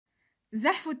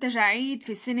زحف التجاعيد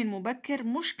في السن المبكر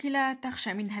مشكلة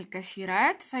تخشى منها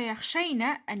الكثيرات، فيخشين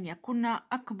أن يكون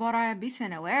أكبر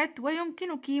بسنوات،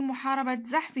 ويمكنك محاربة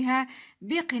زحفها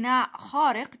بقناع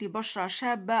خارق لبشرة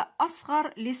شابة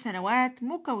أصغر للسنوات.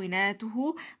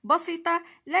 مكوناته بسيطة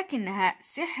لكنها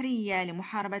سحرية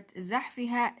لمحاربة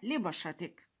زحفها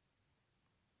لبشرتك.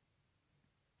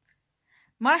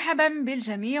 مرحبا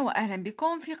بالجميع وأهلا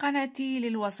بكم في قناتي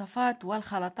للوصفات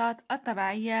والخلطات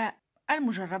الطبيعية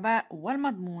المجربة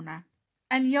والمضمونة.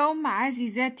 اليوم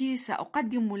عزيزاتي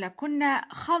سأقدم لكن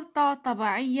خلطة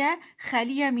طبيعية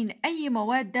خالية من أي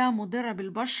مواد مضرة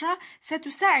بالبشرة،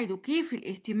 ستساعدك في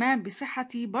الاهتمام بصحة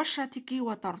بشرتك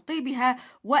وترطيبها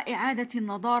وإعادة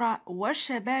النضارة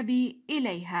والشباب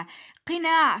إليها.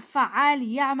 قناع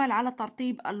فعال يعمل على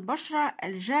ترطيب البشرة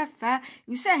الجافة،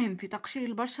 يساهم في تقشير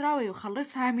البشرة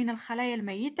ويخلصها من الخلايا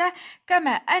الميتة،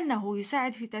 كما أنه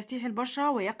يساعد في تفتيح البشرة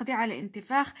ويقضي على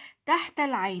الانتفاخ تحت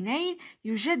العينين،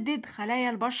 يجدد خلايا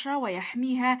البشرة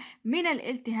ويحميها من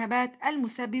الالتهابات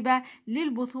المسببة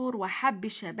للبثور وحب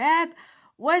الشباب.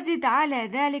 وزد على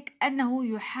ذلك أنه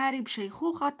يحارب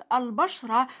شيخوخة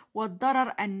البشرة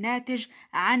والضرر الناتج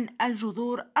عن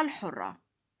الجذور الحرة.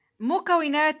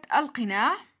 مكونات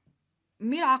القناع: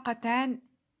 ملعقتان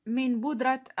من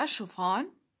بودرة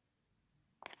الشوفان،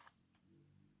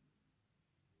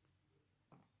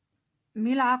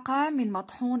 ملعقة من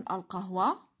مطحون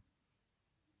القهوة،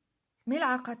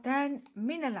 ملعقتان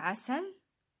من العسل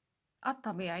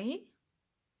الطبيعي،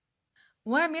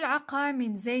 وملعقة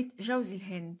من زيت جوز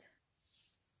الهند.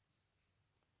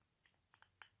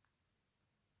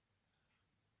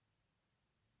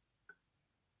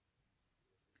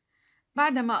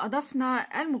 بعدما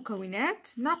أضفنا المكونات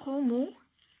نقوم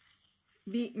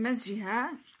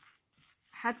بمزجها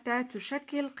حتى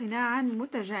تشكل قناعا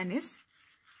متجانس.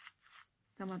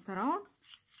 كما ترون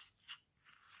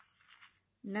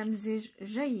نمزج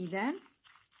جيدا.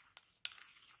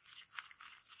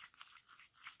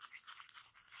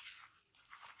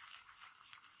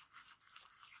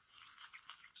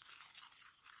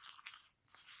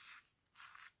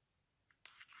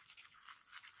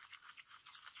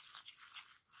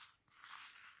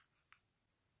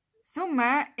 ثم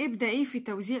ابدأي في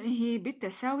توزيعه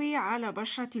بالتساوي على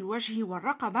بشرة الوجه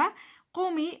والرقبة.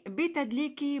 قومي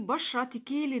بتدليك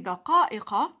بشرتك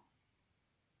لدقائق،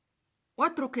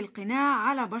 واترك القناع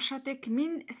على بشرتك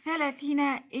من 30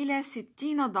 إلى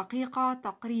 60 دقيقة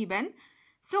تقريبا.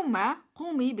 ثم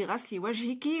قومي بغسل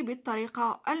وجهك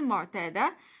بالطريقة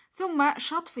المعتادة، ثم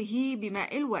شطفه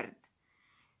بماء الورد.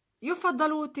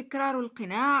 يفضل تكرار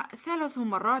القناع 3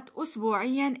 مرات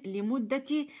أسبوعيا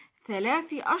لمدة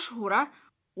 3 أشهر،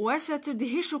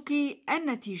 وستدهشك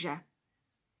النتيجة.